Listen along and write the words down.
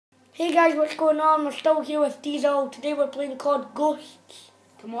Hey guys, what's going on? We're still here with Diesel. Today we're playing COD Ghosts.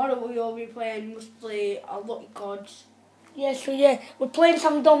 Tomorrow we'll be playing mostly a lot of CODs. We're playing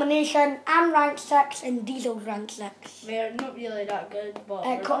some Domination. I'm rank 6 and Diesel's rank 6. We're not really that good, but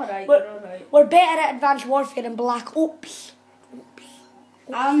we're alright, we're better at Advanced Warfare and Black Ops.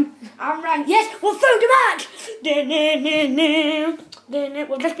 I'm ranked... Yes, we've found the match!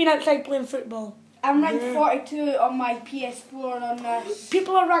 We've just been outside playing football. I'm ranked 42 on my PS4 on this.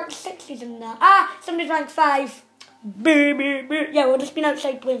 People are ranked 60s in that. Ah, somebody's ranked 5. Yeah, we've just been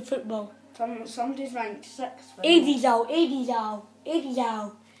outside playing football. Somebody's ranked 6. 80's out.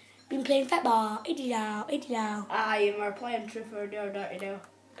 Been playing football. 80's out. Aye, and we're playing Truth or Dare, Dirty Dare.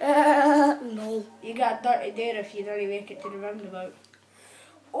 No. You got a Dirty Dare if you don't make it to the roundabout.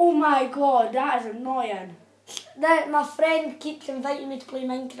 Oh my god, that is annoying. My friend keeps inviting me to play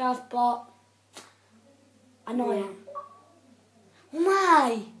Minecraft, but annoying. Oh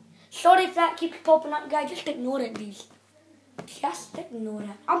my! Sorry if that keeps popping up, guys. Just ignore it, please. Just ignore it.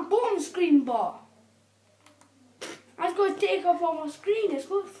 I'm bottom screen bot. I was going to take off all my screen. It's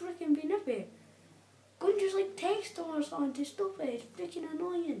going to freaking be nippy. Go and just like text them or something to stop it. It's freaking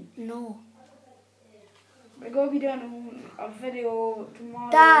annoying. No. We're going to be doing a video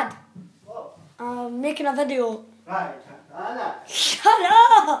tomorrow. Dad! I'm making a video. Right. Shut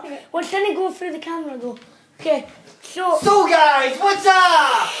up! Well, then you go through the camera though. Okay, so guys, what's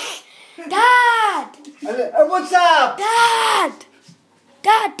up? Dad! What's up? Dad!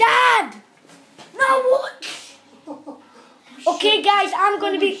 No, what? Okay guys, I'm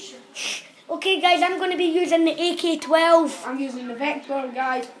gonna be using the AK-12. I'm using the Vector,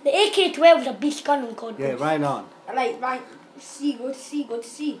 guys. The AK-12 is a beast gun on COD. Yeah, right on. Right. C, go to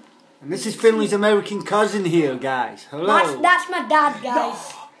C. And this is Finley's American cousin here, guys. Hello. That's my dad,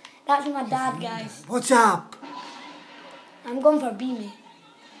 guys. That's my dad, guys. What's up? I'm going for B, mate.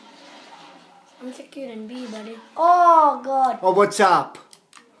 I'm securing B, buddy. Oh, God. Oh, what's up?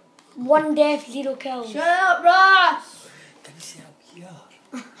 1 death, 0 kills. Shut up, Ross! Can you sit up here?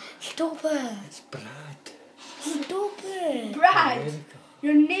 Stop it. It's Brad. Stop it. Brad,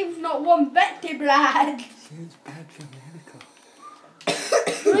 your name's not one bit to Brad. It's Brad from America.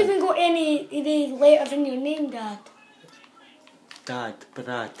 You don't even got any of these letters in your name, Dad.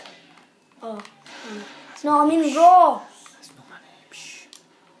 Brad. Oh. No, I mean Raw. That's not my name. Shh.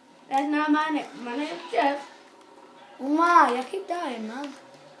 That's not my name. My name's Jeff. Oh my, I keep dying, man.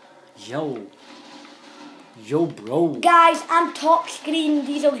 Yo, bro. Guys, I'm top screen,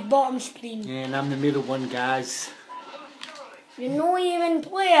 Diesel's bottom screen. Yeah, and I'm the middle one, guys. You're not even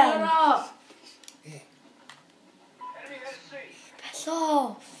Shut playing. up. Piss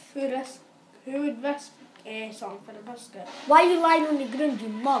off. Who would risk something for the biscuit? Why are you lying on the ground, you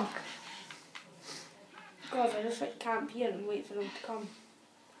mug? Because I just like camp here and wait for them to come.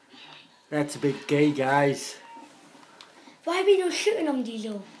 That's a bit gay, guys. Why are you not shooting them,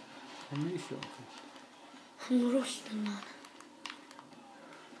 Diesel? I'm really sure. I'm roasting, man.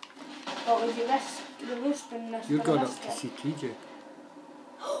 What would you risk the roasting this You're for the going up to biscuit? see TJ.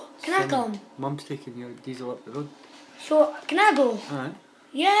 Can I come? Mum's taking your Diesel up the road. So, can I go? Alright.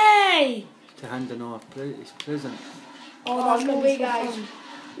 Yay! To hand in our his present. Oh, that's no gonna way, be so guys. fun.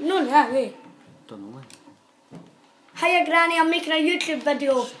 No way. Don't know when. Hiya, Granny, I'm making a YouTube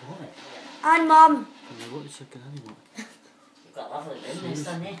video. Sorry. And Mum. What is your granny want? You've got lovely business,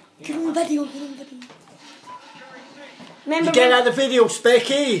 haven't you? Get on video. Remember You get out of the video,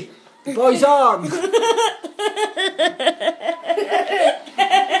 Specky! The boy's arm!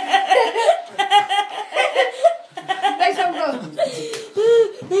 Nice one, bro.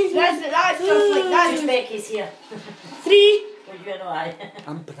 That's just like that. Becky's here. 3. Well, you know I.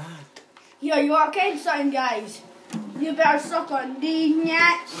 I'm Brad. Yo, you want to catch something, guys? You better suck on these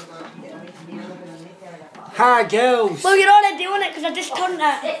nuts. Hi, girls! Well, you're already doing it because I just turned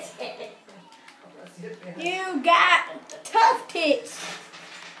it. You got tough tits.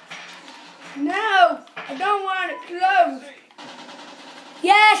 No, I don't want it closed.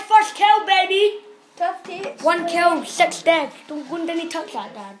 Yes, first kill, baby. Tough tits. 1 kill, 6 deaths. Don't go and any touch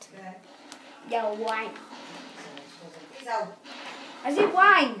that, Dad. Yo, wine. Is it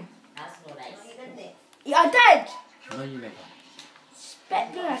wine? That's no nice. Yeah, I did. No, you never.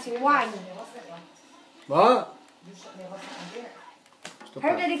 Spit good, I said wine. What? Stop How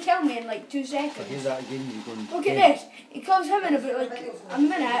that. did he kill me in like 2 If I hear seconds? that again, you're going to Look at this. He kills him in about like a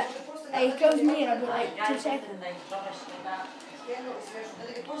minute. And he kills me in about like 2 seconds.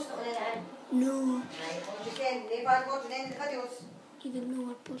 No. Even though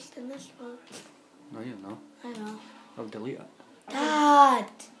we're posting this one. No, you're not. I know. I'll delete it.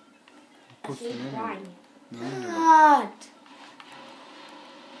 Dad. I Post it said anyway. wine. No, you're not. Dad.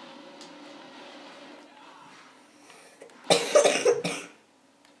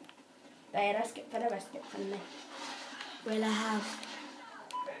 let's get for the biscuit for me. Will I have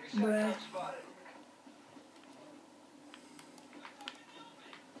bread?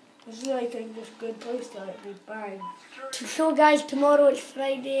 This is like a just good place to like be buying. So guys, tomorrow it's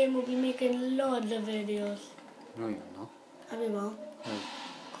Friday and we'll be making loads of videos. No, you're not. And we will. No.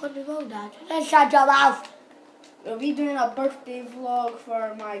 God, we will, Dad. Let's shut your mouth. We'll be doing a birthday vlog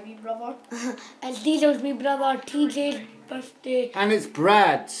for my wee brother. It's Diesel's wee brother, TJ's birthday. And it's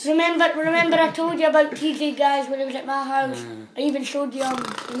Brad's. Remember I told you about TJ, guys, when he was at my house. I even showed you him,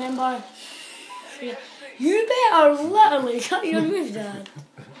 remember? You better literally shut your mouth, Dad.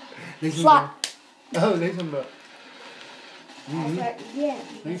 Slap. Oh, listen, bro. I was like, yeah.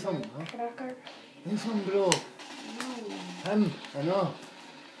 Listen, bro. Cracker. Listen, bro. Him, I know.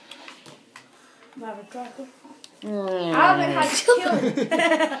 I have a cracker. I haven't had to kill.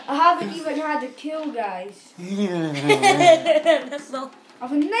 I haven't even had to kill, guys. That's all. I've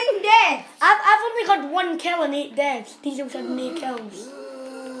had 9 deaths. I've only got 1 kill and 8 deaths. Diesel's had 8 kills.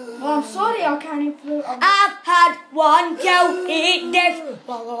 Well, I'm sorry, I can't even. I've had 1 kill, 8 deaths.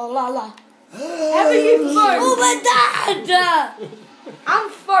 La la la la. How are you third? Oh my Dad! I'm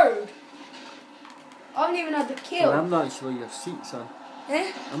third. I haven't even had to kill. Well, I'm not actually your seat, son.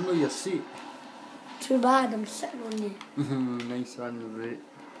 Eh? I'm not your seat. Too bad, I'm sitting on you. Nice one, right.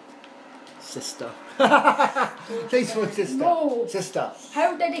 Sister. Nice one, sister. No. Sister.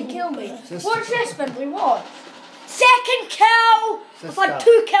 How did he kill me? Sister. What's this, Findlay? What? 2nd kill! Sister. I've had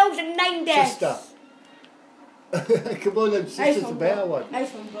 2 kills and 9 deaths. Sister. Come on, then. Sister's the better one.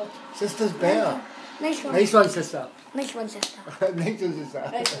 Nice one, bro. Sister's better. Nice one. Nice one, sister. Nice one, sister. Nice one, sister.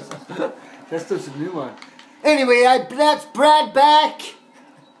 Nice one. Sister's the new one. Anyway, that's Brad back.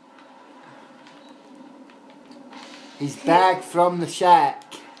 He's back from the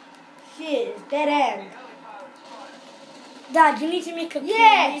shack. Shit, dead end. Dad, you need to make a Q&A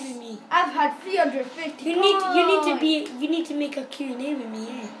Yes! with me. I've had 350 You need to make a Q&A with me,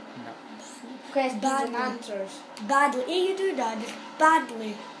 eh? questions and Badly. answers. Badly. Eh, you do that, just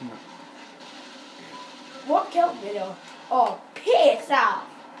badly. What killed me though? Oh, piss off.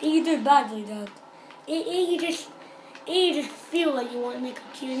 Eh, you do badly, Dad. You just feel like you want to make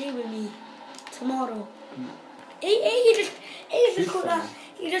a Q&A with me tomorrow. You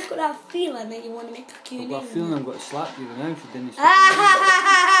just got that feeling that you want to make a Q&A I've got a with feeling me. I'm going to slap you now if you didn't stop.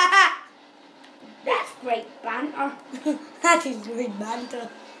 That's great banter. That is great banter.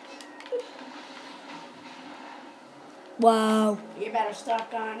 Wow. You better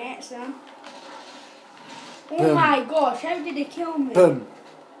start on it, son. Oh Boom. my gosh, how did he kill me? Boom.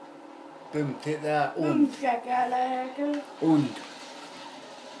 Boom, take that. Boom, Owned. shakalaka. Owned.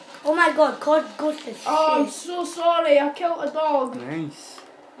 Oh my God, Ghost is Oh, I'm shit. so sorry, I killed a dog. Nice.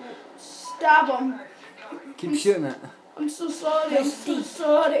 Stab him. Keep shooting it. I'm so sorry, I'm so Nice.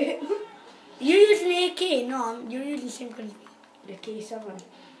 sorry. You using AK? No, you're using the same gun as me. The K7.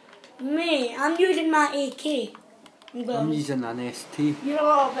 Me, I'm using my AK. I'm using an ST. You're a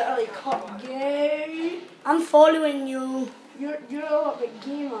little bit like hot gay. I'm following you. You're a little bit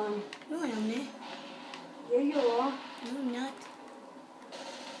gay, man. No, I am not. Yeah, you are. No, I'm not.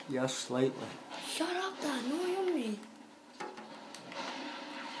 Yeah, slightly. Shut up, Dad. No, I am not.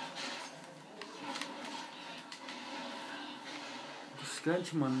 Just scratch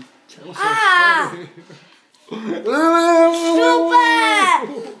him on. Ah! Stupid!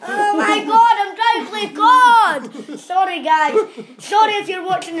 Oh my God, I'm trying to play God! Sorry, guys. Sorry if you're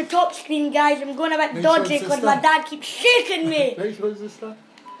watching the top screen, guys. I'm going a bit Nice dodgy one, because sister. my dad keeps shaking me. Nice one, sister.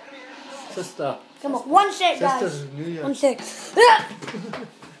 Sister. Come on, 1 sec, guys. Sister's New Year. 1 sec.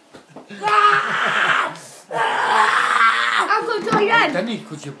 I'm going to try again. Didn't he?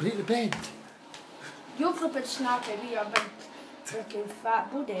 Could you break the bed? You're flipping snappy, you're a big freaking fat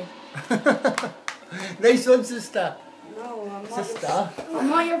booty. Nice one, sister. No, I'm not. Sister. I'm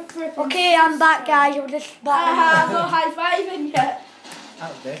not your freaking. Okay, I'm back, guys. I'm just back. I'm not high fiving yet.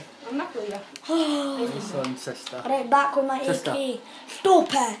 Out there. I'm not going to. Nice one, sister. Right, back with my Sister. AK. Stop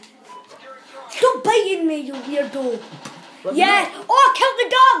it. Stop biting me, you weirdo. But Yes. Oh, I killed the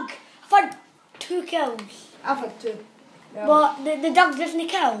dog. I've had 2 kills. I've had 2. No. But the dog doesn't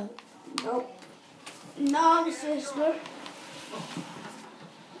kill. Nope. No, sister.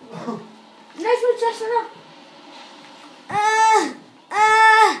 Nice one, sister.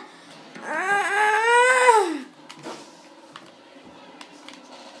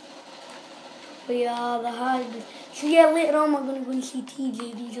 We are the husband. So yeah, later on we're going to go and see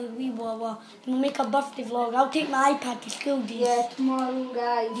TJ, Diesel, wee blah blah. And we'll make a birthday vlog. I'll take my iPad to school, Diesel. Yeah, tomorrow,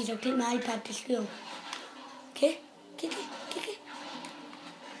 guys. Diesel, take my iPad to school. Okay? Okay.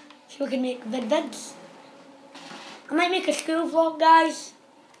 So we can make vids. I might make a school vlog, guys.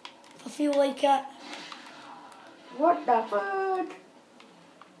 if I feel like it. What the fuck?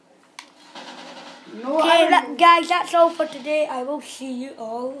 No, Okay, guys, that's all for today. I will see you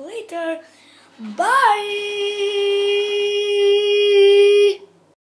all later. Bye.